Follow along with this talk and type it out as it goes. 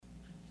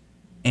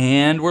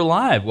And we're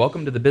live.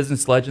 Welcome to the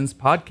Business Legends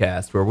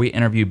podcast, where we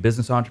interview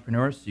business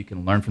entrepreneurs so you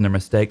can learn from their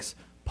mistakes,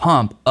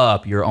 pump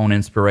up your own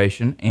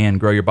inspiration, and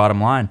grow your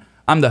bottom line.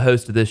 I'm the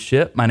host of this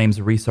ship. My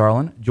name's Reese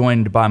Arlen,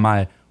 joined by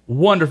my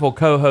wonderful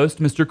co-host,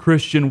 Mr.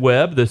 Christian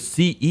Webb, the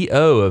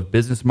CEO of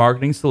Business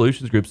Marketing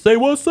Solutions Group. Say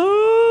what's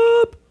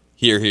up?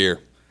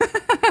 Here.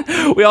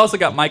 We also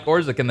got Mike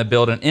Orzik in the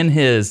building in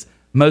his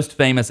most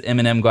famous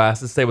M&M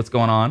glasses. Say what's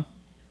going on.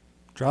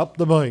 Drop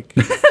the mic.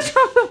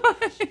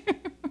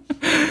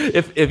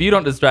 If you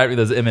don't distract me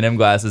with those M&M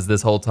glasses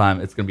this whole time,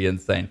 it's going to be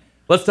insane.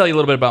 Let's tell you a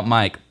little bit about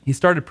Mike. He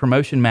started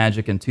Promotion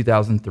Magic in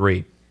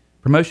 2003.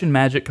 Promotion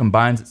Magic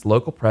combines its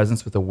local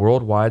presence with a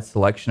worldwide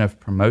selection of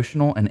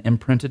promotional and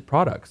imprinted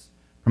products.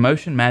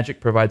 Promotion Magic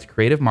provides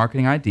creative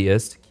marketing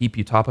ideas to keep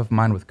you top of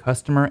mind with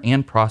customer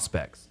and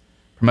prospects.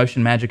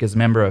 Promotion Magic is a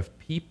member of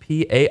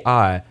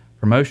PPAI,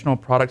 Promotional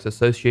Products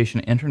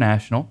Association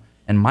International,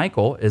 and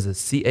Michael is a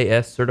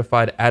CAS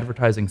certified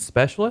advertising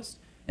specialist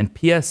and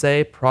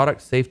PSA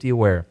product safety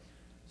aware.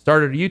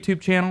 Started a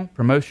YouTube channel,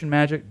 Promotion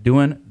Magic,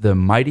 doing the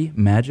Mighty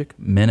Magic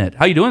Minute.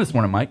 How you doing this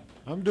morning, Mike?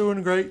 I'm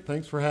doing great.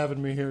 Thanks for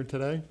having me here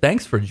today.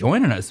 Thanks for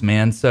joining us,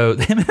 man. So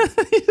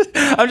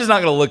I'm just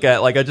not going to look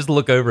at, I just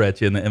look over at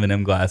you in the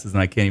M&M glasses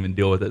and I can't even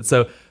deal with it.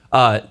 So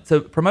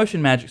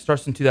Promotion Magic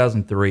starts in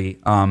 2003.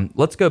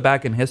 Let's go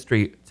back in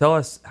history. Tell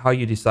us how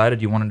you decided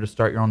you wanted to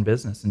start your own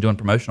business and doing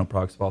promotional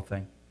products of all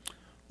things.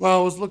 Well,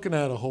 I was looking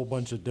at a whole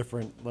bunch of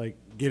different,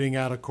 getting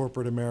out of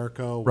corporate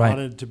America, Right.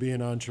 Wanted to be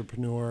an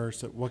entrepreneur,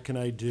 so what can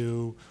I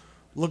do?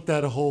 Looked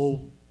at a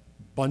whole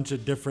bunch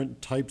of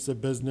different types of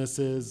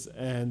businesses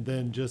and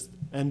then just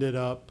ended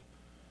up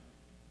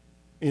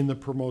in the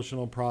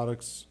promotional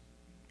products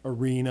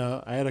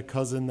arena. I had a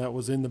cousin that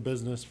was in the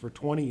business for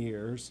 20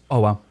 years.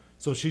 Oh, wow.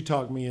 So she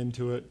talked me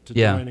into it, to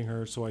Yeah. joining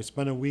her. So I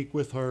spent a week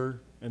with her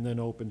and then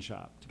opened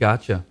shop.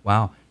 Gotcha.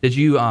 Wow. Did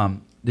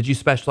you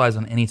specialize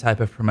on any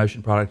type of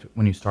promotion product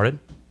when you started?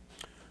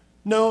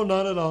 No,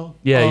 not at all.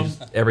 Yeah, you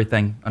just,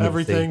 everything. under the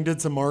Everything. sea.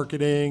 Did some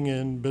marketing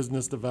and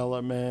business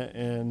development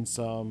and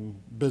some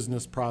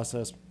business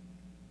process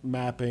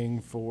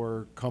mapping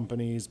for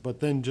companies, but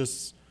then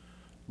just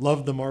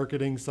loved the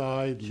marketing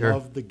side, Sure.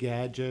 loved the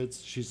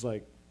gadgets. She's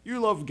like,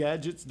 you love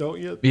gadgets, don't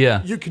you?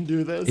 Yeah. You can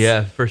do this.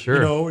 Yeah, for sure.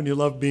 You know, and you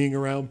love being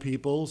around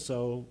people.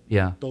 So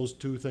Yeah. those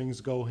two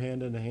things go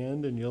hand in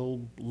hand and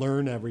you'll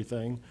learn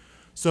everything.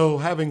 So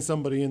having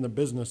somebody in the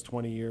business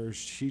 20 years,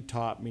 she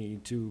taught me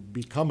to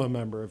become a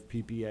member of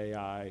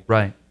PPAI.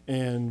 Right.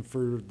 And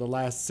for the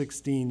last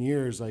 16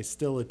 years, I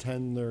still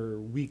attend their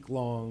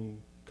week-long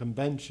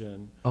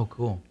convention. Oh,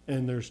 cool.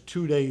 And there's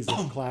 2 days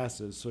of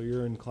classes. So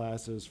you're in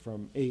classes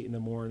from 8 in the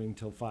morning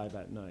till 5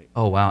 at night.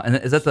 Oh, wow. And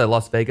is that the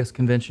Las Vegas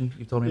convention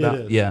you told me about?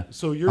 It is. Yeah.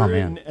 So Oh, you're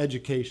man. in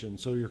education.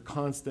 So you're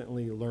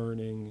constantly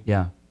learning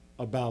Yeah.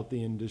 about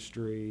the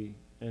industry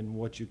and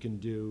what you can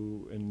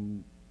do,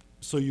 and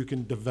so you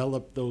can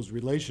develop those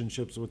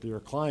relationships with your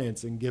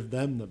clients and give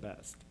them the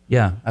best.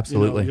 Yeah,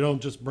 absolutely. You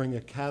don't just bring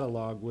a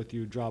catalog with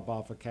you, drop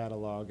off a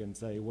catalog and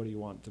say, what do you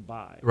want to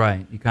buy?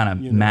 Right. You kind of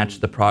You know,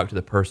 match the product to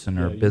the person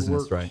or Yeah,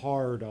 business, you work right?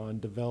 hard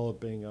on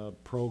developing a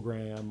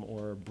program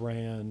or a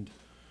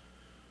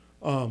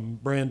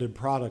branded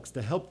products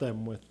to help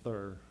them with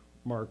their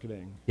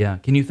marketing. Yeah.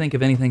 Can you think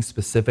of anything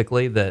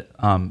specifically that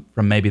from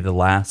maybe the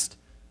last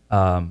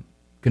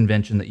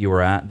convention that you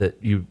were at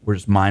that you were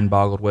just mind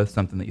boggled with,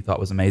 something that you thought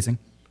was amazing?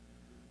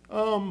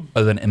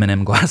 Other than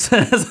M&M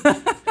glasses.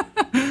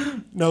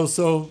 No,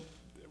 so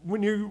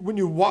when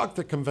you walk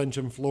the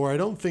convention floor, I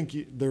don't think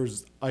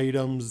there's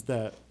items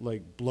that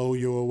blow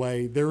you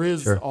away. There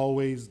is Sure.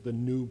 always the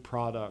new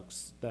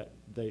products that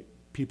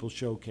people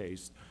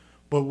showcase.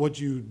 But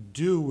what you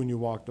do when you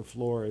walk the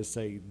floor is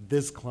say,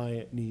 this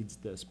client needs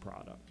this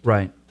product.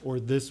 Right. Or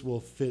this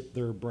will fit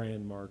their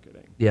brand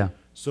marketing. Yeah.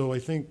 So I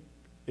think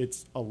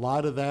it's a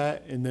lot of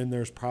that, and then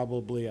there's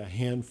probably a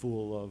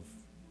handful of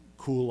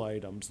cool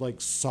items.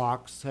 Like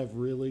socks have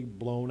really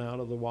blown out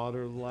of the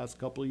water the last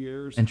couple of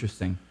years.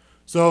 Interesting.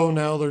 So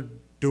now they're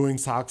doing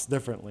socks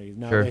differently.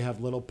 Now Sure. they have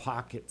little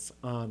pockets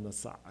on the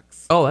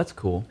socks. Oh, that's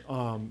cool.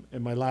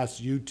 In my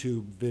last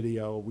YouTube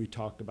video, we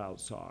talked about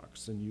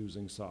socks and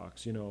using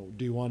socks. You know,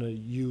 do you want to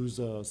use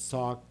a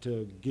sock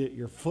to get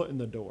your foot in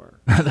the door?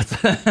 That's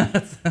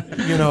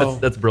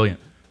brilliant.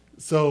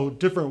 So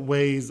different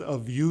ways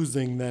of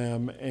using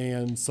them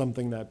and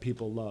something that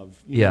people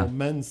love. You Yeah. know,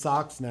 men's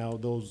socks now,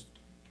 those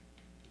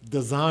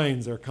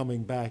designs are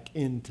coming back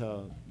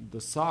into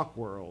the sock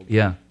world.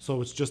 Yeah.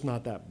 So it's just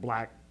not that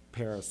black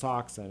pair of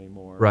socks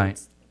anymore. Right.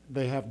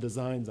 They have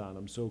designs on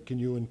them. So can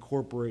you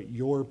incorporate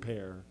your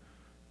pair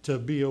to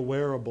be a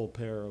wearable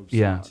pair of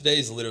Yeah. socks?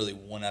 Today's literally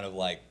 1 out of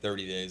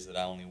 30 days that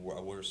I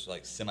wear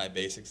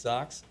semi-basic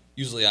socks.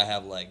 Usually I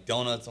have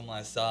donuts on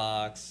my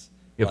socks.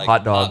 You have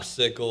hot dogs.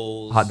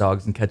 Popsicles. Hot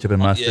dogs and ketchup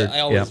and mustard. Yeah, I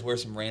always wear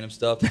some random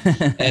stuff.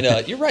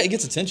 And you're right, it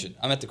gets attention.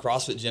 I'm at the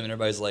CrossFit gym and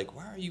everybody's like,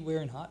 why are you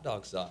wearing hot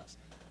dog socks?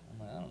 I'm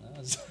like, I don't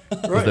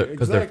know. Right,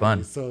 Because they're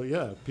fun. So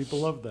yeah, people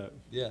love that.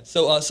 Yeah.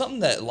 So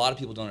something that a lot of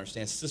people don't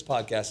understand, since this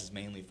podcast is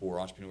mainly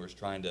for entrepreneurs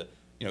trying to,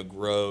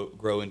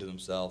 grow into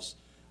themselves.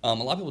 A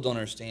lot of people don't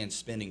understand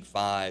spending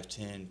 $5,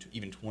 $10,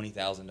 even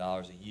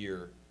 $20,000 a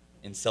year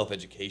in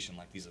self-education,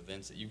 like these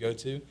events that you go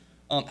to.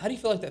 How do you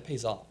feel like that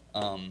pays off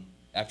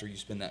after you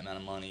spend that amount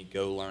of money,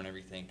 go learn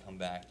everything, come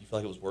back? Do you feel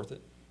like it was worth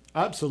it?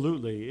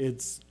 Absolutely.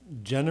 It's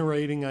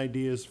generating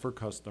ideas for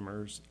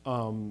customers.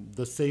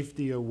 The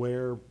safety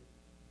aware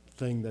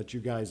thing that you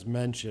guys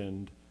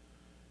mentioned,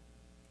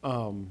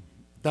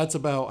 that's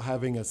about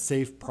having a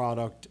safe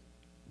product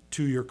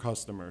to your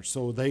customers.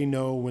 So they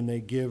know when they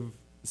give,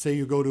 say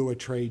you go to a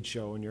trade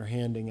show and you're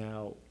handing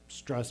out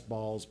stress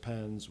balls,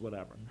 pens,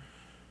 whatever,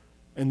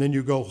 and then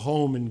you go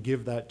home and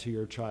give that to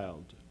your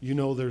child. You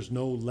know there's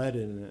no lead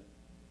in it,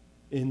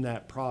 in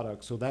that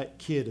product, so that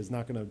kid is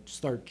not going to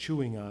start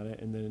chewing on it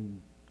and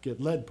then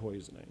get lead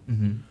poisoning.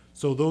 Mm-hmm.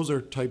 So those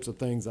are types of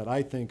things that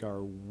I think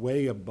are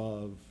way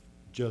above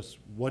just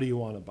what do you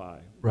want to buy.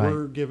 Right.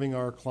 We're giving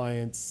our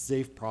clients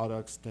safe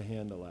products to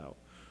handle out.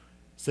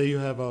 Say you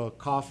have a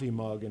coffee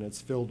mug and it's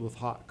filled with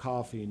hot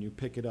coffee and you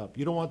pick it up.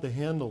 You don't want the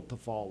handle to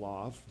fall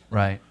off.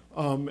 Right.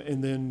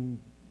 And then,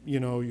 you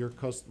know,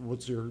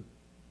 what's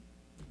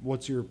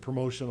your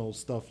promotional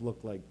stuff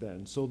look like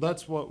then? So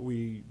that's what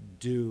we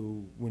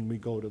do when we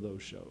go to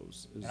those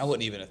shows. I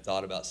wouldn't even have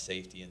thought about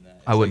safety in that.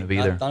 It's I wouldn't have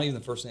either. Not even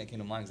the first thing that came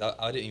to mind, because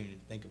I didn't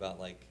even think about,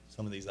 like,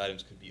 some of these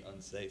items could be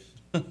unsafe.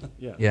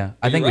 Yeah. Yeah.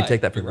 I You're think we right.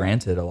 take that for You're right.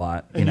 granted a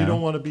lot. And know? you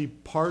don't want to be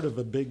part of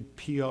a big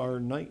PR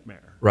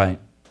nightmare. Right.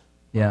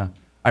 Yeah.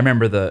 I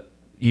remember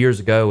years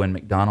ago when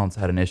McDonald's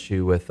had an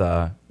issue with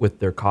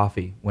their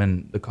coffee,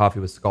 when the coffee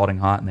was scalding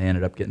hot and they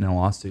ended up getting in a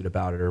lawsuit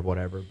about it or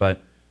whatever.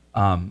 But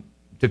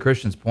to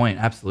Christian's point,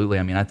 absolutely.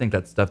 I mean, I think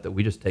that's stuff that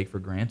we just take for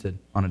granted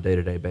on a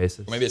day-to-day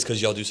basis. Or maybe it's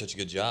because y'all do such a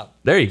good job.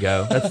 There you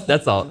go.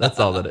 That's all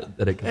that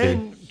it could be.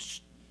 And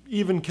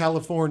even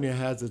California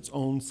has its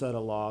own set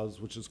of laws,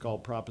 which is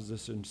called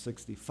Proposition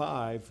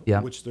 65,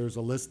 Yeah. which there's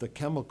a list of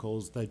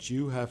chemicals that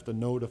you have to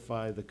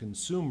notify the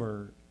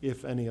consumer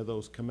if any of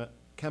those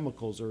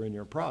chemicals are in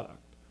your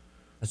product.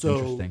 That's So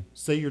interesting.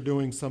 say you're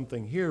doing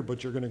something here,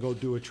 but you're going to go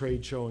do a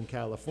trade show in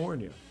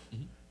California.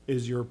 Mm-hmm.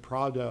 Is your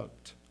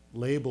product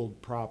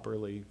labeled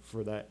properly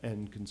for that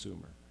end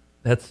consumer?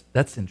 That's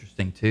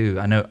interesting too.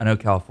 I know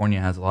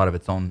California has a lot of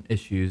its own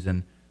issues,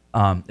 and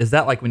is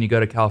that like when you go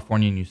to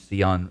California and you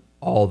see on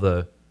all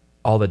the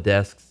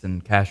desks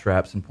and cash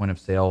wraps and point of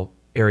sale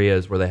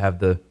areas where they have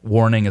the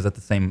warning? Is that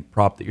the same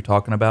prop that you're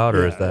talking about,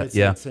 or is that it's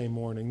that same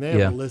warning. They have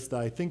Yeah. a list.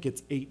 I think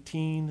it's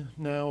 18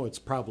 now. It's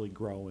probably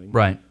growing.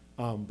 right?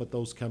 But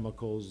those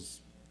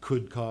chemicals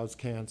could cause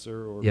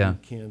cancer or Yeah.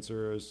 be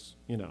cancerous.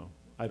 You know,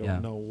 I don't Yeah.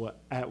 know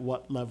at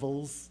what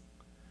levels.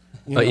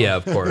 You But know? yeah,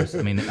 of course.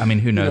 I mean,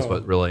 who knows know,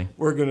 what really?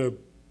 We're gonna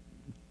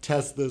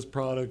test this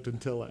product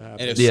until it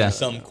happens. And if Yeah.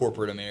 some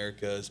corporate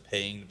America is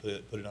paying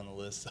to put it on the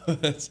list. So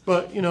that's,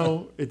 But you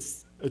know,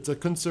 it's a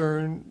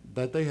concern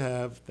that they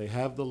have. They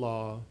have the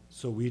law,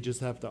 so we just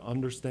have to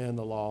understand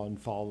the law and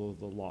follow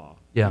the law.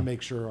 Yeah. And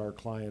make sure our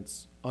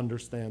clients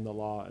understand the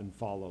law and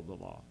follow the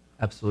law.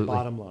 Absolutely.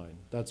 Bottom line,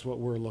 that's what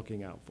we're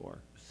looking out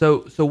for.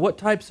 So what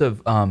types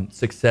of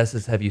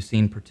successes have you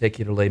seen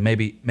particularly?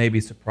 Maybe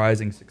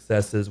surprising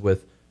successes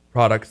with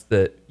products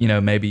that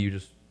maybe you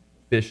just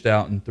fished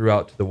out and threw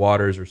out to the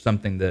waters, or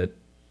something that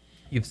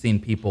you've seen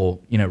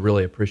people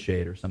really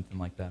appreciate, or something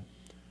like that.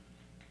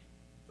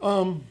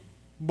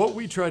 What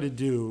we try to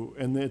do,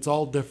 and it's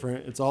all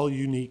different, it's all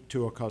unique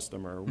to a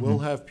customer. We'll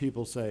have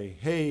people say,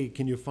 "Hey,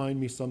 can you find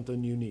me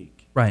something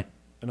unique?" Right.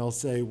 And I'll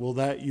say, "Will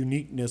that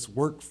uniqueness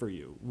work for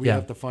you? We Yeah.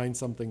 have to find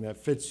something that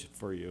fits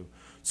for you."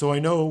 So I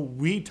know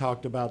we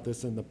talked about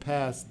this in the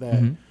past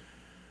that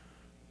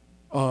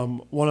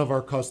one of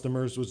our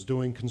customers was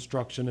doing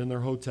construction in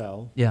their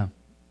hotel, Yeah.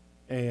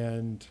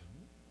 and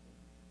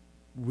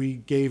we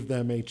gave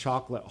them a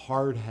chocolate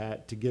hard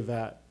hat to give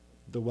at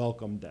the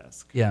welcome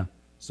desk. Yeah.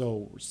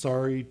 So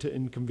sorry to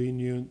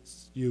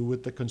inconvenience you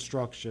with the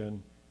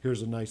construction.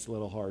 Here's a nice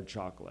little hard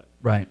chocolate.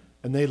 Right.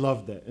 And they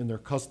loved it, and their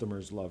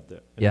customers loved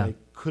it. And Yeah. they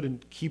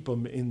couldn't keep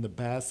them in the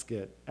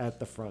basket at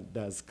the front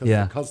desk because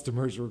Yeah. the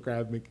customers were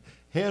grabbing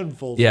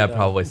handfuls Yeah, of them.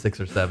 probably 6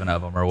 or 7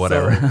 of them or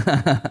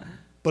whatever.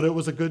 But it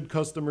was a good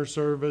customer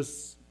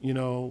service. PR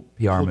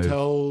move.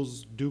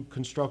 hotels do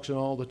construction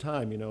all the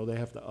time. They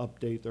have to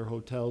update their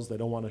hotels. They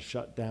don't want to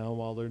shut down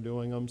while they're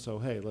doing them. So,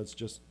 hey, let's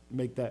just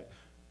make that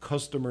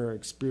customer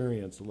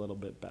experience a little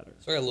bit better.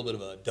 so I got a little bit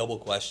of a double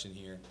question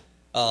here.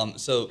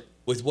 So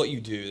with what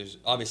you do, there's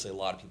obviously a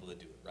lot of people that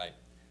do it, right?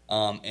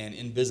 And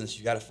in business,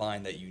 you got to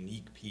find that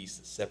unique piece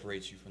that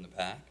separates you from the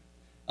pack.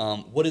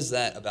 What is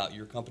that about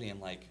your company, and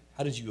like,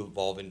 how did you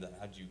evolve into that?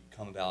 How did you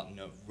come about,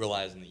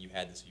 realizing that you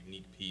had this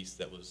unique piece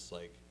that was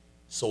like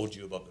sold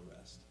you above the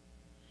rest?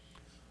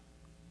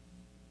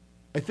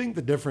 I think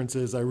the difference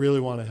is I really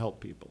want to help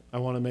people. I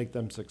want to make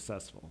them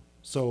successful.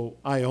 So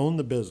I own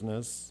the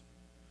business.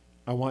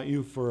 I want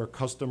you for a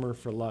customer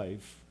for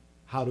life.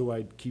 How do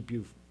I keep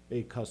you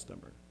a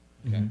customer?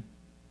 Okay.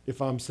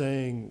 If I'm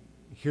saying,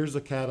 here's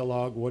a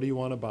catalog, what do you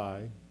want to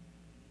buy?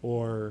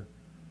 Or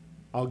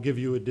I'll give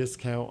you a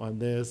discount on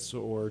this,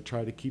 or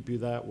try to keep you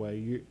that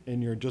way,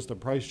 and you're just a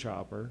price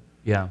shopper,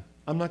 Yeah.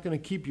 I'm not going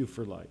to keep you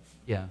for life.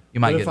 Yeah. You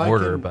might But get if an I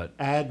order, can but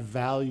add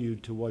value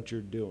to what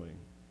you're doing.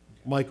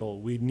 Michael,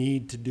 we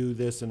need to do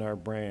this in our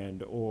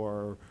brand.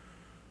 Or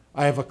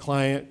I have a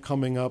client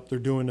coming up. They're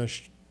doing a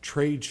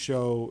trade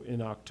show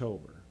in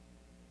October.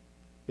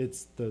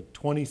 It's the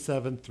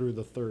 27th through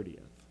the 30th.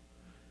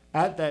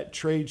 At that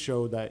trade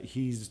show that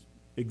he's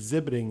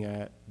exhibiting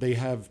at, they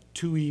have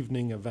 2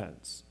 evening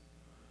events.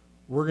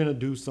 We're going to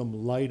do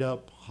some light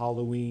up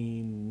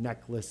Halloween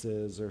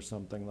necklaces or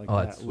something like Oh,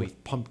 that that's sweet.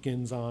 with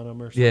pumpkins on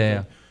them or something.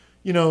 Yeah.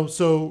 You know,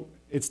 so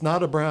it's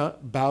not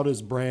about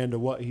his brand or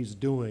what he's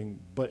doing,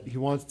 but he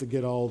wants to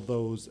get all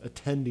those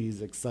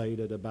attendees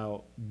excited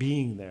about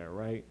being there,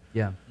 right?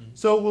 Yeah.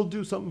 So we'll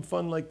do something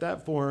fun like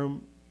that for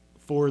him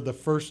for the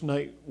first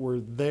night we're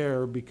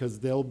there, because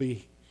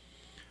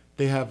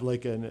they have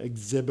like an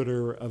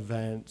exhibitor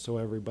event, so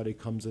everybody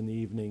comes in the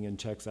evening and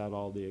checks out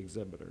all the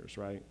exhibitors,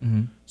 right?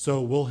 Mm-hmm.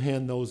 So we'll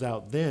hand those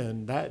out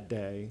then that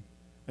day,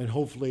 and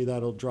hopefully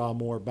that'll draw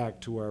more back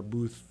to our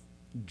booth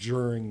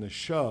during the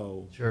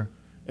show. Sure.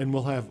 And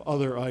we'll have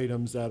other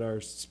items that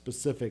are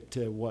specific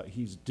to what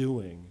he's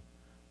doing.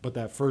 But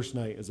that first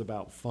night is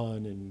about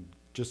fun and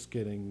just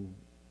getting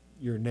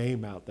your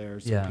name out there,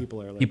 so Yeah.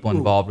 people are like, People "Ooh,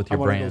 involved with your I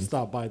wanna brand." go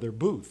stop by their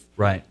booth."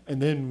 Right.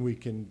 And then we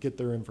can get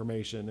their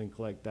information and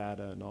collect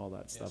data and all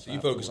that Yeah, stuff. so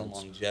you focus on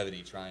afterwards.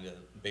 longevity, trying to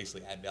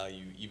basically add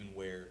value even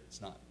where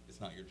it's not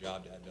your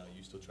job to add value.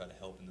 You still try to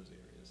help in those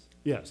areas.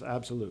 Yes,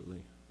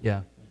 absolutely.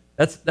 Yeah.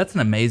 That's an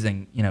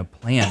amazing,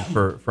 plan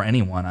for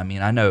anyone. I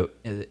mean, I know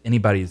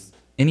anybody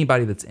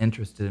that's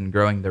interested in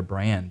growing their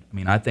brand, I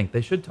mean, I think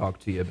they should talk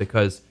to you,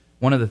 because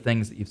one of the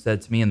things that you've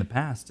said to me in the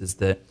past is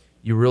that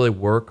you really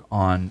work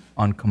on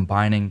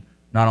combining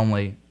not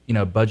only,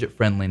 budget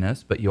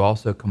friendliness, but you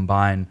also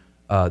combine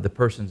the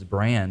person's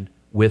brand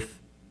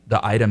with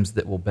the items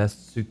that will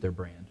best suit their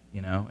brand,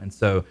 and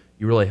so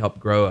you really help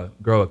grow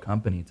a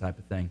company type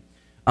of thing.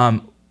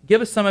 Give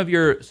us some of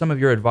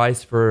your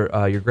advice for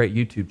your great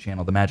YouTube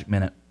channel, The Magic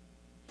Minute.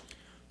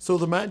 So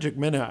the Magic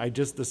Minute, I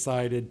just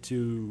decided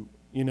to,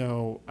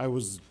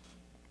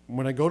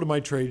 when I go to my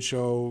trade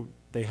show,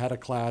 they had a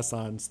class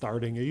on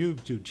starting a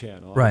YouTube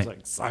channel. I Right. was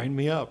like, sign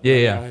me up. Yeah,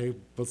 Right? yeah. I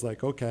was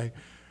like, okay.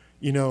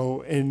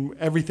 And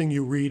everything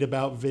you read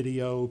about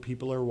video,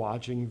 people are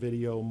watching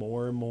video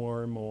more and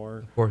more and more.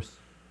 Of course.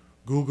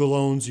 Google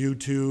owns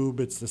YouTube.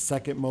 It's the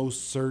second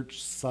most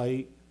searched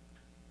site.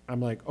 I'm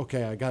like,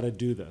 okay, I got to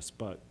do this.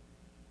 But,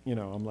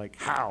 I'm like,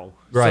 how?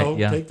 Right, So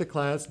yeah. take the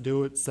class,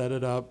 do it, set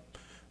it up.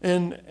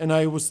 And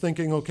I was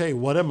thinking, okay,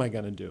 what am I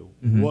going to do?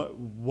 Mm-hmm.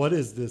 What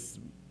is this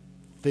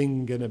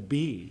thing going to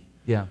be?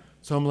 Yeah.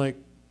 So I'm like,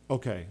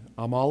 okay,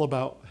 I'm all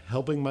about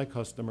helping my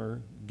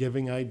customer,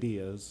 giving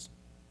ideas.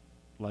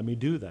 Let me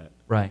do that.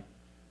 Right.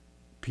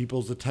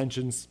 People's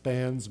attention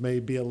spans may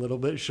be a little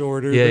bit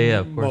shorter Yeah, than yeah,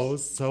 of course.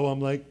 most. So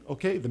I'm like,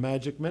 okay, the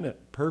Magic Minute,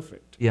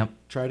 perfect. Yep.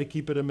 Try to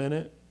keep it a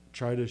minute.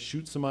 Try to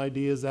shoot some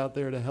ideas out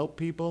there to help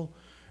people.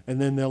 And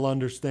then they'll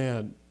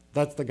understand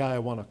that's the guy I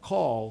want to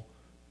call,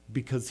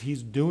 because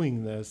he's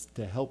doing this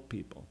to help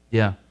people.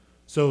 Yeah.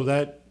 So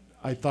that,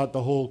 I thought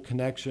the whole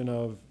connection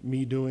of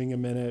me doing a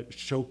minute,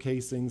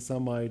 showcasing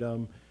some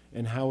item,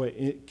 and how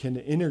it can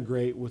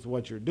integrate with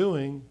what you're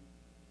doing,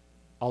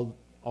 I'll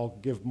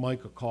give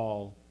Mike a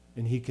call,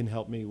 and he can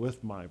help me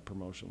with my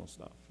promotional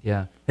stuff.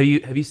 Yeah. Have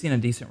you seen a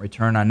decent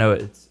return? I know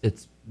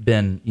it's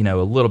been, a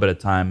little bit of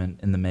time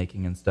in the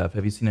making and stuff.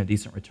 Have you seen a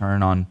decent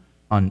return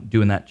on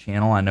doing that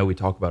channel? I know we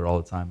talk about it all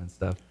the time and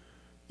stuff.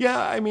 Yeah,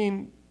 I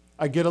mean,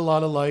 I get a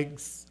lot of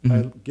likes. I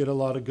Mm-hmm. get a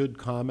lot of good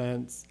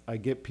comments. I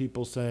get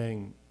people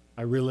saying,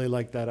 I really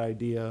like that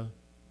idea.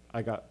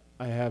 I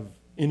have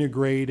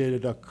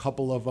integrated a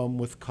couple of them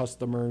with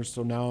customers,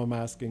 so now I'm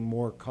asking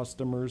more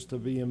customers to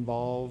be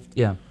involved.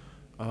 Yeah.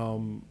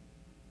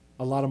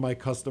 A lot of my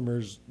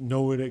customers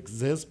know it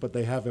exists, but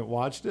they haven't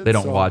watched it. They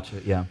don't so- watch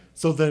it. Yeah.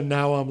 So then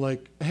now I'm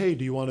like, hey,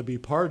 do you want to be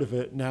part of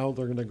it? Now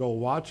they're going to go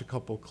watch a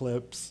couple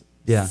clips,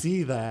 Yeah.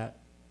 see that,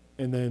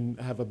 and then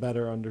have a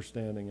better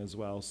understanding as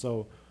well.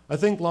 So I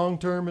think long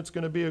term it's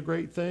going to be a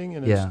great thing,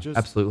 and Yeah. it's just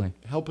Absolutely.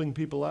 helping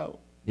people out.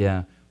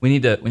 Yeah. We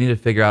need to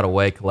figure out a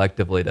way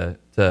collectively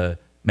to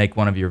make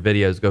one of your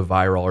videos go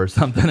viral or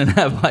something, and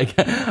have I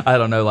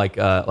don't know, I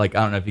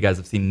don't know if you guys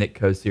have seen Nick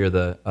Kosier,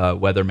 the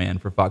weatherman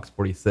for Fox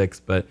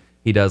 46, but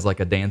he does like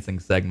a dancing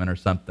segment or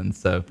something.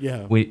 So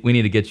Yeah. we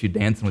need to get you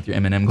dancing with your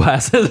M&M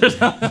glasses or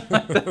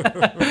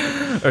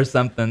something. Or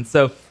something.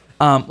 So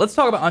let's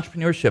talk about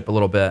entrepreneurship a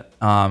little bit.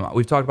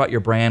 We've talked about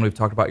your brand. We've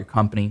talked about your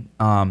company.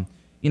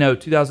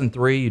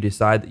 2003, you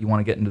decide that you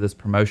want to get into this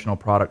promotional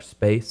product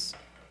space,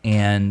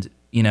 and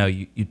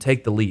you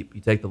take the leap.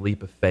 You take the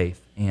leap of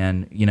faith,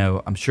 and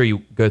I'm sure you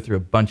go through a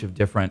bunch of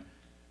different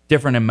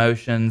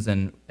emotions.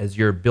 And as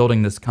you're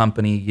building this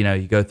company,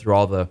 you go through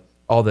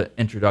all the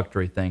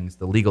introductory things,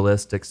 the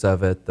legalistics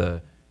of it,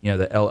 the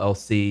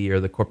LLC or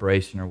the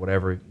corporation or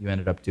whatever you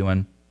ended up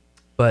doing.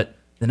 But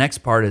the next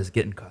part is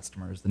getting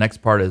customers. The next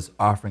part is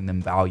offering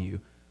them value.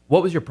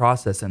 What was your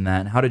process in that,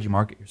 and how did you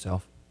market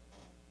yourself?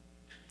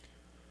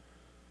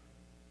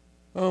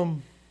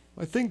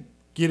 I think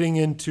getting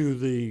into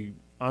the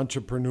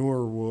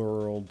entrepreneur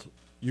world,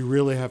 you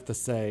really have to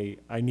say,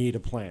 I need a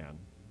plan.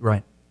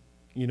 Right.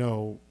 You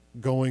know,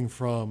 going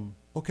from,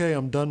 okay,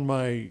 I'm done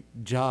my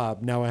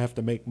job, now I have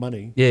to make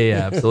money.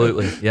 Yeah,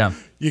 absolutely. Yeah.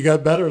 You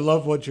got better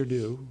love what you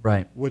do.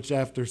 Right. Which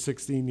after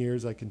 16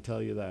 years, I can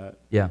tell you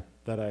Yeah.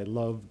 that I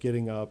love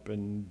getting up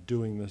and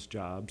doing this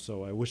job.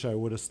 So I wish I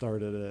would have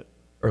started it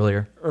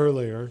Earlier.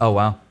 earlier. Oh,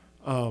 wow.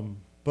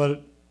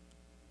 But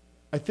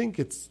I think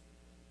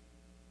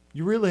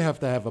you really have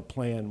to have a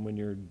plan when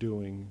you're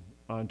doing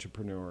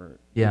entrepreneur.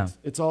 Yeah.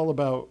 It's all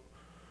about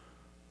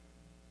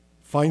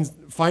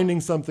finding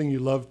something you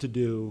love to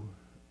do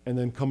and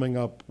then coming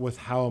up with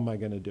how am I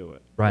going to do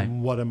it? Right.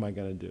 And what am I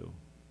going to do?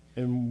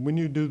 And when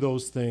you do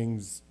those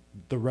things,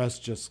 the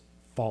rest just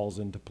falls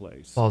into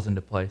place. Falls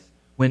into place.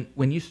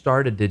 When you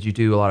started, did you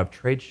do a lot of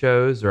trade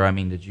shows, or I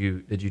mean, did you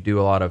do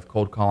a lot of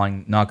cold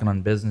calling, knocking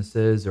on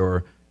businesses,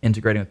 or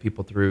integrating with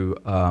people through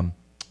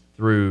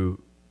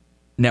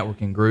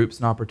networking groups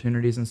and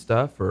opportunities and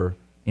stuff? Or,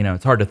 you know,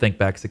 it's hard to think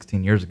back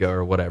 16 years ago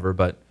or whatever,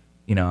 but,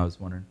 you know, I was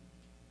wondering.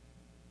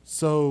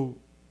 So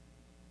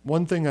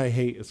one thing I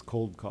hate is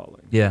cold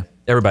calling. Yeah,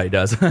 everybody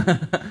does.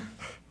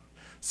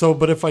 So,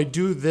 but if I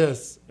do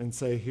this and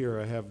say, here,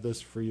 I have this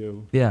for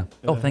you. Yeah.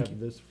 And Oh, I thank have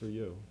you. this for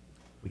you.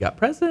 We got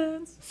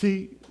presents.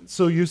 See,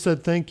 so you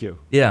said thank you.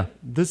 Yeah.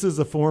 This is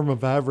a form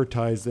of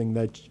advertising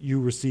that you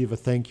receive a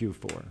thank you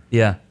for.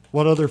 Yeah.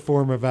 What other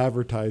form of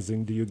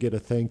advertising do you get a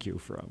thank you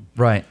from?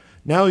 Right.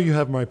 Now you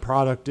have my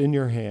product in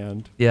your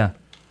hand. Yeah.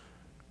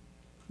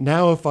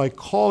 Now if I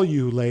call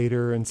you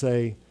later and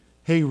say,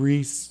 hey,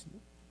 Reese,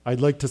 I'd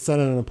like to set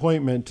an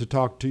appointment to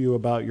talk to you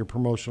about your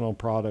promotional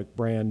product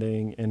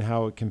branding and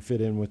how it can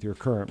fit in with your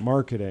current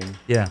marketing,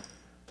 Yeah.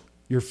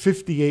 you're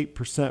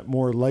 58%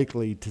 more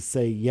likely to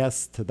say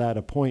yes to that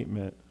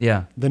appointment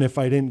Yeah. than if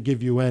I didn't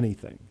give you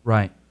anything.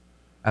 Right.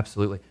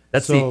 Absolutely.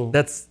 That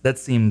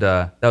seemed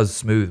that was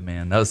smooth,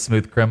 man. That was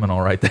smooth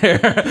criminal right there.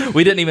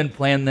 We didn't even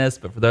plan this,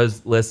 but for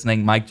those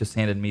listening, Mike just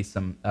handed me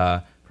some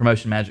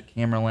Promotion Magic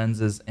camera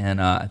lenses,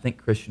 and I think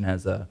Christian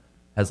has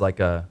like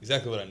a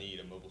Exactly what I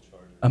need, a mobile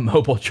charger. a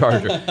mobile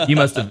charger. You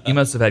must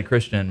have had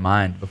Christian in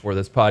mind before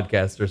this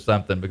podcast or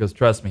something, because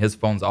trust me, his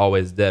phone's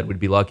always dead. We'd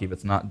be lucky if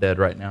it's not dead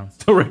right now. It's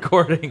still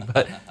recording,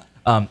 but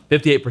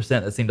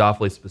 58%, that seemed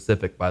awfully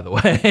specific, by the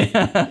way.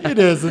 It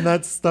is, and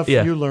that's stuff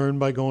Yeah. you learn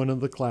by going to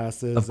the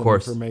classes Of and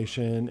course.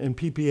 information. And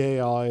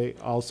PPAI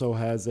also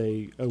has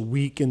a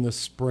week in the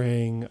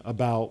spring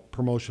about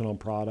promotional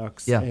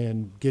products Yeah.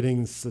 and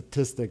getting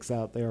statistics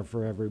out there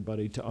for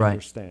everybody to Right.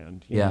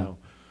 understand. You Yeah. know?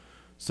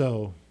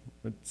 So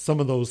some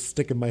of those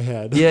stick in my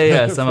head.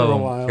 Yeah, some for of a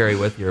them while. carry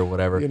with you or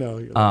whatever. You know,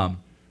 you're like-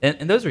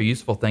 And those are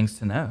useful things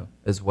to know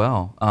as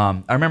well.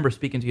 I remember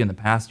speaking to you in the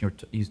past, you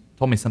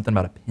told me something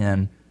about a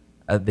pen,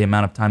 the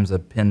amount of times a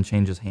pen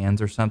changes hands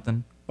or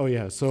something. Oh,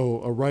 yeah.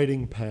 So a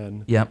writing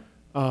pen, Yep.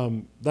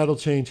 that'll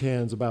change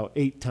hands about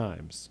 8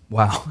 times.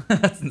 Wow,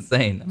 that's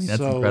insane. I mean, that's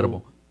So-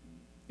 incredible.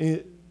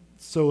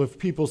 So if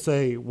people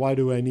say, why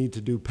do I need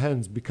to do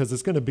pens? Because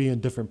it's going to be in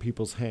different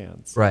people's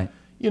hands. Right.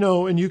 You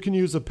know, and you can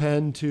use a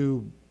pen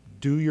to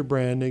do your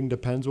branding,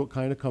 depends what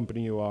kind of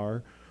company you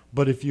are.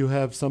 But if you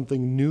have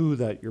something new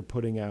that you're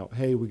putting out,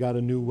 hey, we got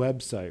a new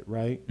website,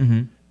 right?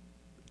 Mm-hmm.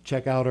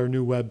 Check out our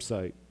new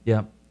website.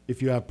 Yep.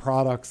 If you have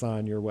products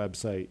on your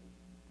website,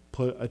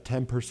 put a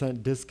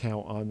 10%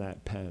 discount on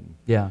that pen.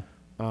 Yeah.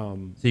 So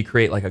you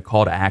create like a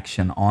call to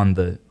action on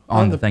the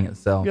thing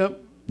itself. Yep.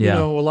 Yeah. You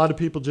know, a lot of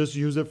people just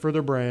use it for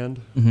their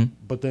brand, Mm-hmm.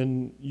 but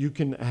then you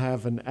can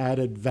have an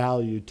added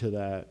value to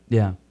that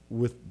Yeah.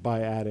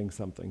 by adding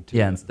something to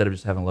Yeah, it. instead of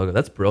just having a logo.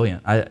 That's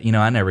brilliant. I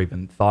never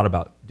even thought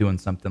about doing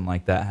something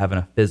like that, having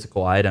a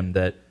physical item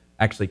that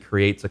actually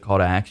creates a call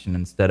to action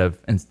instead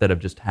of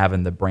just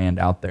having the brand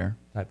out there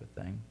type of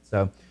thing.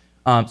 So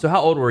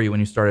how old were you when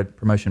you started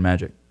Promotion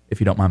Magic,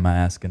 if you don't mind my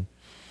asking?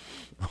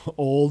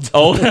 Old.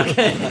 Old,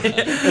 okay.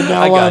 And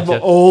now I I'm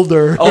gotcha.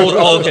 older. Old,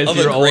 okay, so of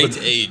you're a older. great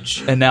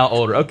age. And now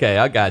older. Okay,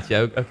 I got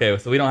you. Okay,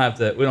 so we don't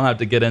have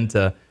to get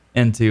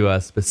into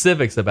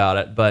specifics about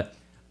it, but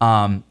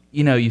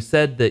you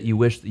said that you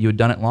wish that you had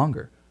done it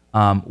longer.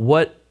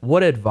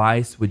 What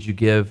advice would you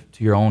give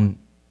to your own,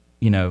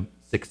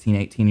 16,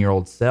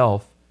 18-year-old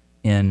self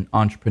in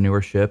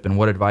entrepreneurship, and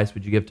what advice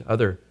would you give to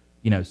other,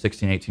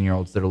 16,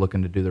 18-year-olds that are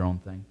looking to do their own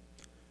thing?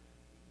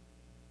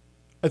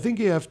 I think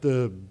you have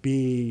to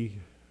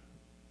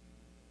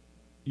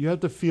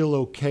feel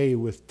okay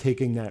with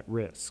taking that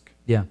risk.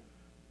 Yeah.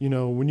 You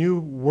know, when you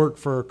work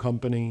for a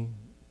company,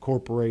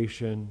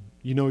 corporation,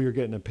 you're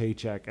getting a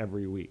paycheck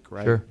every week,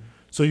 right? Sure.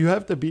 So you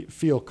have to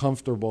feel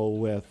comfortable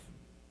with,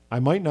 I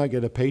might not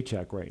get a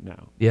paycheck right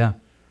now. Yeah.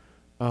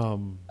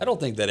 I don't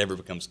think that ever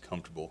becomes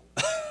comfortable.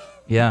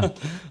 Yeah.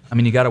 I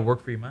mean, you got to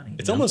work for your money.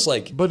 It's almost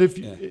like, But if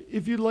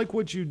you like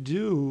what you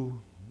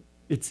do,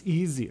 it's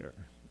easier.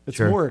 It's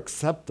Sure. more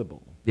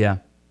acceptable. Yeah.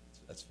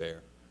 that's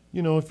fair.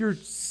 If you're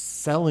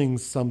selling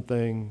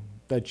something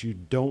that you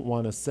don't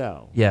want to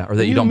sell. Yeah, or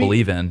that and you don't meet-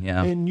 believe in.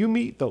 Yeah. And you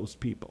meet those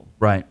people.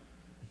 Right.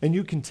 And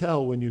you can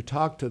tell when you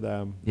talk to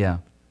them, Yeah.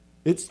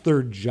 it's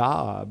their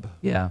job,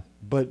 Yeah.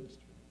 but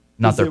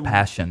Not Is their it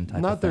passion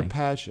type not of their thing.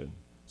 passion.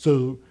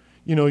 So,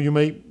 you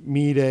might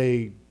meet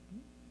a,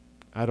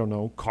 I don't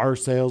know, car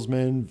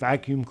salesman,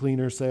 vacuum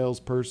cleaner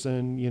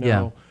salesperson,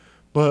 Yeah.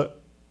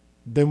 but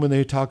then when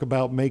they talk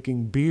about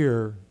making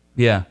beer,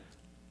 Yeah.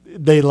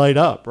 they light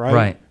up, right?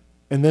 Right.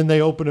 And then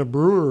they open a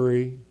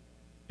brewery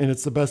and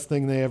it's the best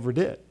thing they ever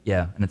did.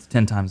 Yeah. And it's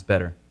 10 times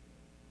better.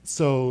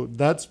 So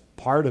that's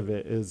part of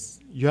it, is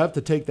you have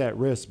to take that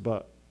risk,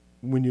 but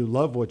when you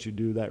love what you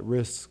do, that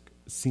risk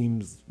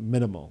seems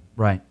minimal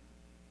Right.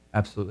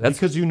 Absolutely. That's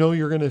because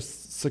you're going to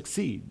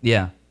succeed.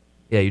 Yeah.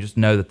 Yeah, you just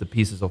know that the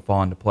pieces will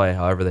fall into play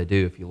however they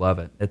do if you love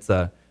it. That's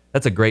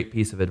a great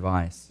piece of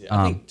advice. Yeah,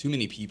 I think too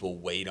many people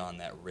wait on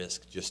that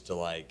risk just to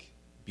like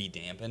be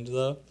dampened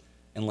though.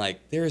 And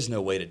like there is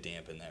no way to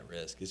dampen that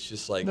risk. It's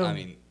just like No. I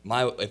mean,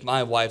 if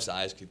my wife's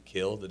eyes could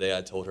kill the day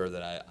I told her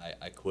that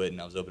I quit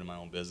and I was opening my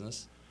own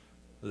business,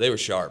 they were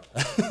sharp.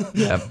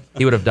 Yeah,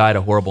 he would have died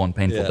a horrible and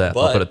painful death.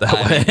 I'll put it that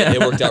way. Mean, it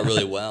worked out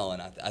really well,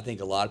 and I think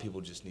a lot of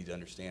people just need to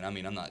understand. I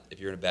mean, if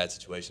you're in a bad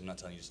situation, I'm not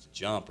telling you just to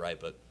jump, right?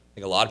 But I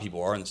think a lot of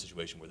people are in the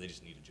situation where they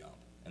just need to jump,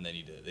 and they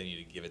need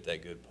to give it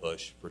that good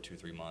push for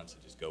 2-3 months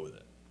and just go with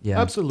it.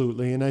 Yeah.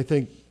 Absolutely. And I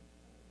think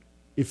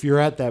if you're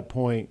at that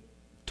point,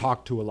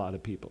 talk to a lot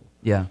of people.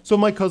 Yeah. So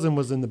my cousin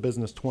was in the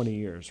business 20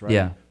 years, right?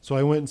 Yeah. So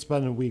I went and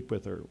spent a week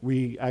with her.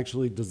 We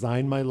actually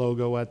designed my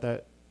logo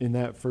in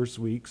that first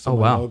week. So Oh,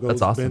 my wow. logo's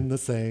That's awesome. been the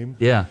same.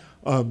 Yeah.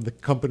 The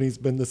company's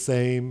been the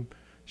same.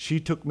 She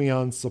took me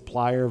on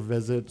supplier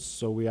visits,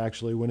 so we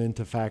actually went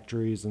into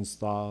factories and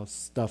saw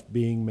stuff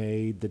being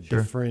made, the Sure.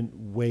 different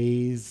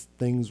ways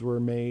things were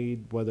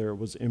made, whether it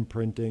was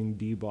imprinting,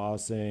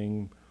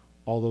 debossing,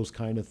 all those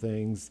kind of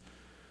things.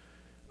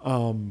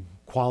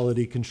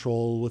 Quality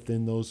control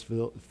within those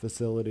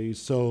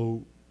facilities.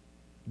 So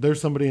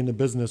there's somebody in the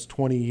business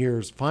 20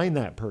 years. Find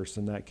that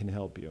person that can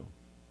help you.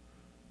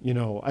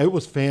 It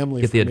was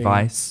family. Get for the me.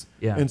 advice.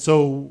 Yeah. And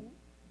so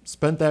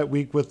spent that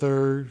week with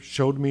her,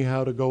 showed me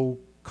how to go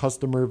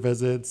customer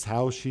visits,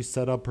 how she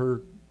set up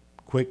her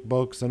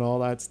QuickBooks and all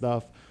that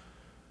stuff.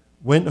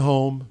 Went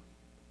home,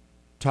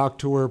 talked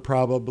to her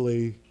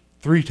probably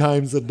 3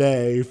 times a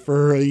day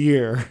for a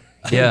year.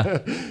 Yeah.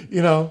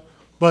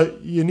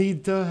 But you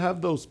need to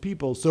have those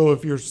people. So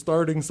if you're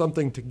starting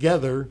something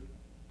together,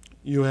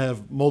 you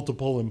have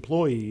multiple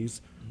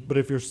employees. But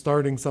if you're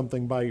starting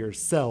something by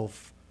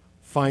yourself,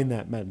 find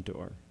that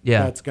mentor.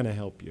 Yeah. That's going to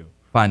help you.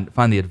 Find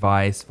the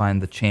advice, find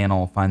the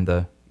channel, find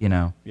the,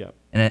 Yeah.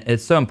 and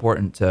it's so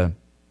important to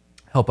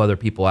help other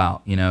people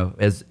out,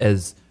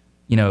 as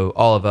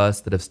all of us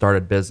that have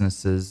started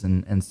businesses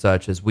and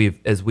such, as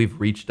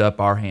we've reached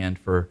up our hand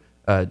for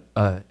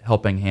a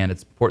helping hand,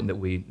 it's important that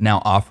we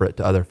now offer it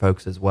to other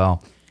folks as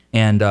well.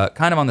 And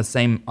kind of on the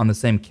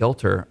same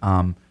kilter,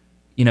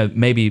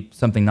 maybe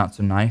something not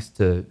so nice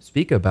to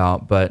speak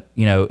about, but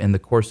in the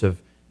course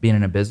of being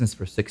in a business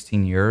for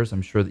 16 years,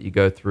 I'm sure that you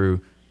go through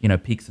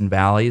peaks and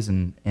valleys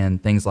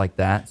and things like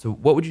that. So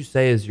what would you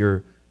say is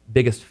your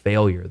biggest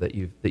failure that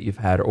you've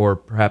had, or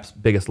perhaps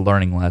biggest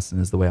learning lesson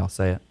is the way I'll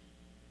say it?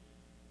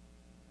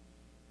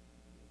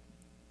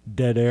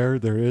 Dead air.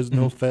 There is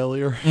no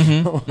failure.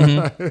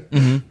 I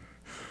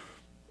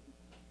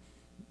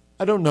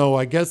don't know.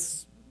 I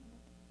guess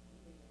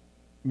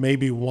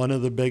maybe one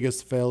of the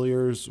biggest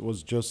failures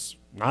was just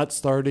not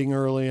starting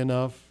early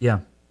enough. Yeah.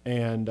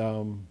 And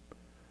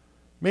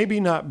maybe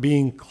not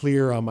being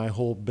clear on my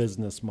whole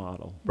business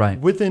model. Right.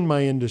 Within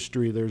my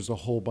industry, there's a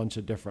whole bunch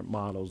of different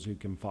models you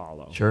can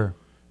follow. Sure.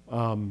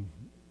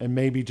 And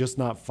maybe just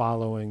not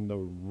following the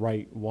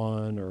right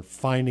one or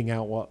finding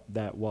out what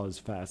that was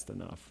fast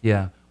enough.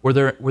 Yeah. Were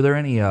there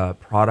any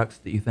products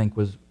that you think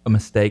was a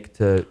mistake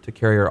to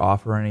carry or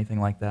offer or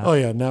anything like that? Oh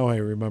yeah, now I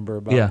remember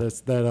about Yeah.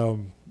 this.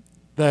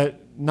 That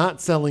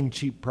not selling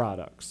cheap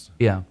products.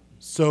 Yeah.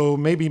 So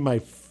maybe my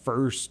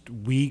first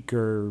week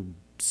or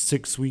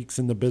 6 weeks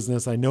in the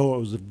business, I know it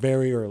was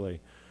very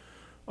early.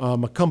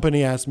 A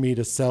company asked me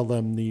to sell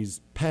them these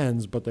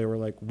pens, but they were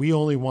like, "We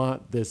only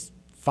want this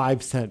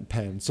 5-cent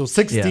pen." So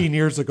 16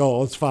 years ago, it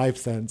was 5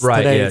 cents. Right.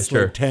 Today Yeah. it's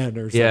Sure. like 10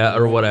 or something. Yeah.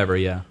 Or right? whatever.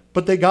 Yeah.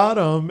 But they got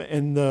them,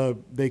 and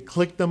they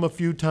clicked them a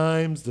few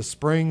times. The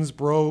springs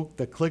broke.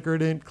 The clicker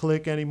didn't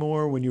click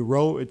anymore. When you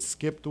wrote, it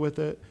skipped with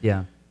it.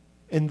 Yeah.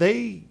 And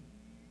they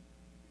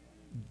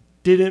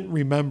didn't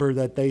remember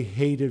that they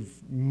hated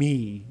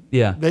me.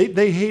 Yeah.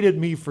 They hated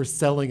me for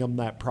selling them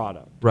that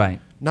product.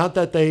 Right. Not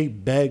that they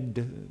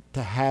begged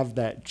to have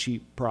that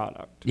cheap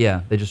product.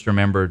 Yeah. They just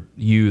remembered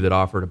you that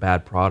offered a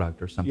bad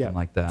product or something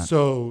like that.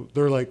 So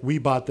they're like, "We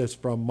bought this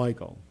from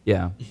Michael,"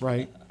 Yeah.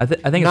 right? I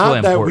think it's Not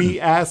really that important. we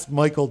asked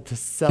Michael to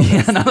sell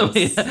us Not that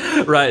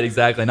this. right,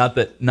 exactly. Not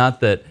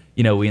that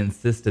we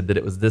insisted that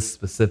it was this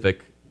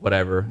specific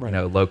whatever Right.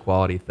 low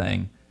quality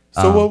thing.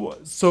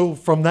 So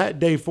from that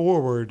day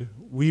forward,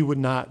 we would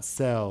not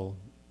sell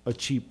a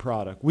cheap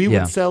product. We Yeah.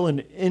 would sell an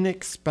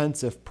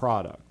inexpensive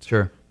product.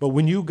 Sure. But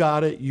when you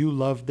got it, you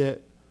loved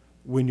it.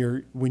 When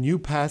you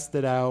passed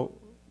it out,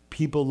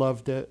 people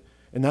loved it.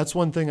 And that's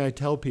one thing I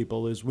tell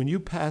people is when you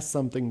pass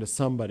something to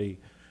somebody,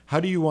 how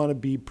do you want to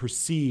be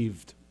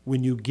perceived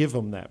when you give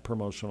them that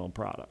promotional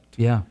product?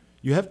 Yeah.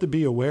 You have to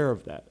be aware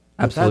of that.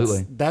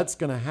 Absolutely. That's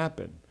going to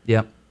happen.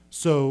 Yep.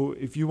 So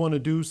if you want to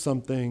do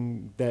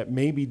something that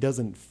maybe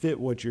doesn't fit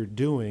what you're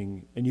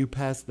doing and you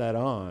pass that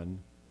on,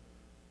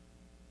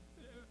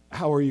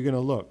 how are you going to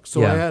look?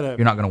 So yeah. I had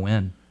You're not going to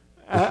win.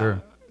 For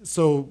sure.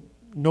 So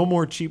no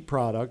more cheap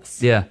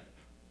products. Yeah.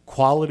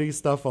 Quality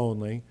stuff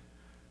only.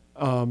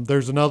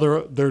 There's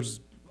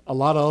a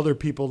lot of other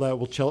people that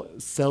will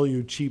sell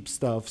you cheap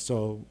stuff.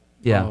 So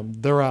Yeah.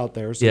 they're out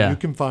there. So Yeah. you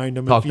can find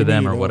them. Talk if you to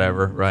them need or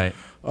whatever, right?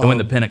 And when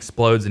the pen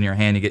explodes in your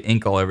hand, you get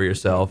ink all over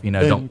yourself. You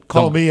know, Then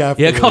call me Yeah,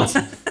 afterwards.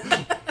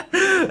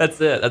 That's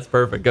it. That's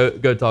perfect.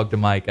 Go talk to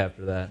Mike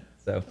after that.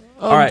 So,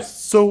 all right.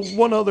 So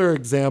one other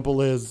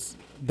example is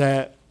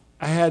that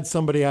I had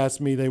somebody ask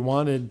me they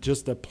wanted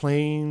just a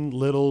plain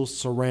little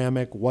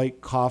ceramic white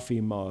coffee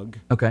mug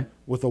Okay.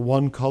 with a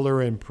one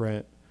color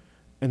imprint,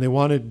 and they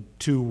wanted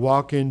to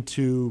walk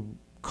into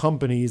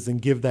companies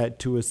and give that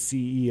to a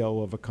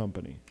CEO of a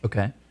company.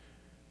 Okay.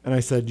 And I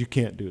said, you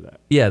can't do that.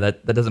 Yeah,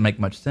 that doesn't make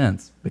much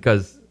sense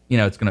because, you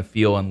know, it's going to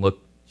feel and look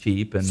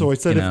cheap. And So I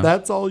said, you know, if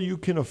that's all you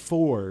can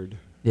afford,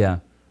 yeah.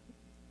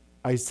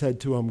 I said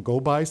to him, go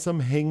buy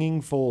some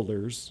hanging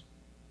folders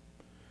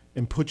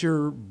and put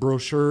your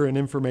brochure and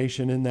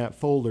information in that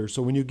folder.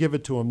 So when you give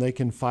it to them, they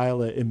can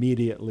file it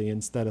immediately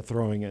instead of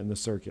throwing it in the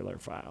circular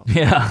file.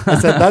 Yeah. I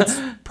said, that's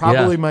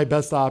probably Yeah. my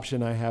best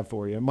option I have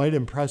for you. It might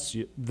impress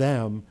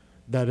them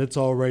that it's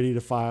all ready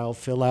to file,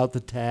 fill out the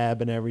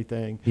tab and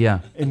everything, Yeah.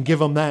 and give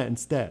them that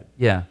instead.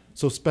 Yeah.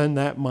 So spend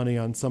that money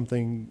on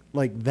something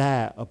like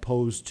that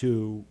opposed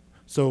to,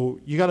 so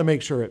you got to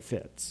make sure it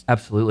fits.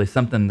 Absolutely.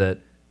 Something that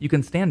you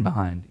can stand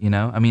behind, you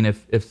know? I mean,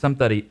 if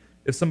somebody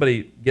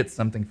gets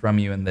something from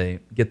you and they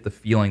get the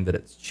feeling that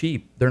it's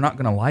cheap, they're not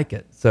going to like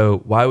it.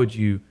 So why would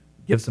you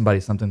give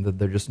somebody something that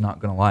they're just not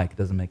going to like? It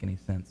doesn't make any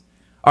sense.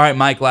 All right,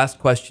 Mike, last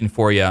question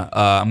for you.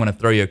 I'm going to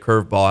throw you a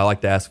curveball. I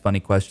like to ask funny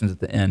questions at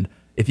the end.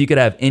 If you could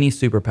have any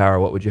superpower,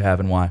 what would you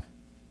have and why?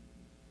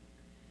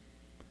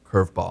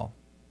 Curveball.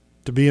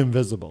 To be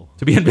invisible.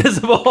 To be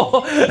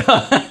invisible.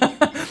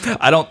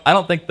 I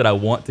don't think that I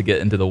want to get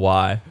into the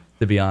why,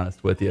 to be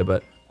honest with you,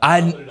 but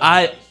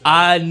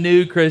I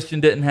knew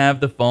Christian didn't have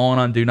the phone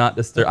on Do Not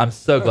Disturb. I'm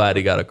so glad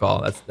he got a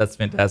call. That's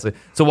fantastic.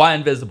 So why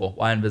invisible?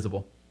 Why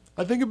invisible?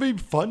 I think it'd be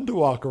fun to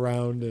walk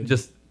around and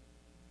Just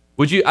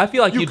would you? I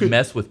feel like You you'd could-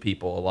 mess with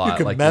people a lot. you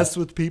could like mess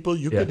with people.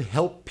 You Yeah. could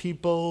help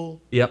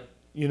people, Yep.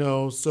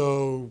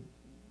 so,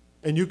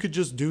 and you could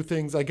just do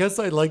things. I guess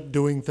I like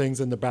doing things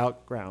in the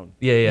background.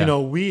 Yeah.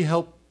 We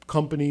help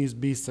companies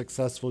be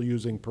successful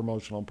using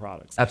promotional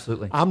products.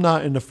 Absolutely. I'm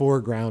not in the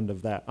foreground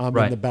of that. I'm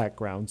Right. in the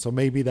background. So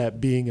maybe that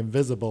being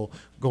invisible,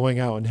 going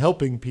out and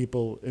helping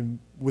people and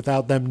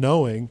without them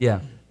knowing,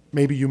 Yeah.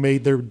 maybe you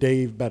made their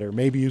day better.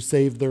 Maybe you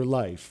saved their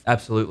life.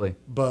 Absolutely.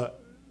 But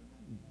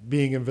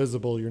being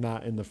invisible, you're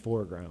not in the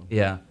foreground.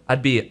 Yeah.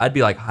 I'd be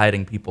like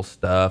hiding people's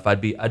stuff.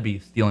 I'd be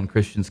stealing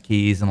Christian's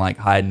keys and like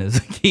hiding his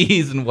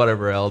keys and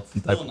whatever else.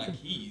 And type Stealing of my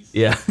keys.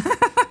 Yeah.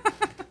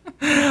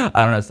 I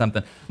don't know,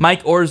 something.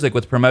 Mike Orzik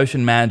with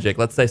Promotion Magic.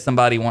 Let's say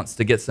somebody wants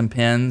to get some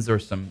pens or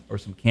some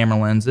camera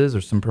lenses or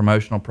some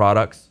promotional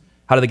products.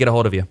 How do they get a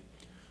hold of you?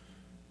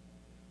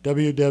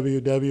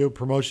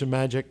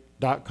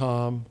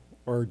 www.promotionmagic.com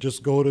or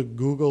just go to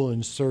Google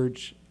and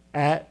search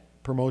at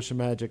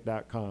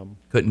promotionmagic.com.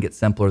 Couldn't get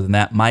simpler than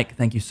that. Mike,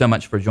 thank you so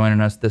much for joining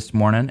us this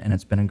morning, and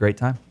it's been a great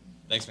time.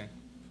 Thanks, man.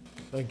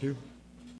 Thank you.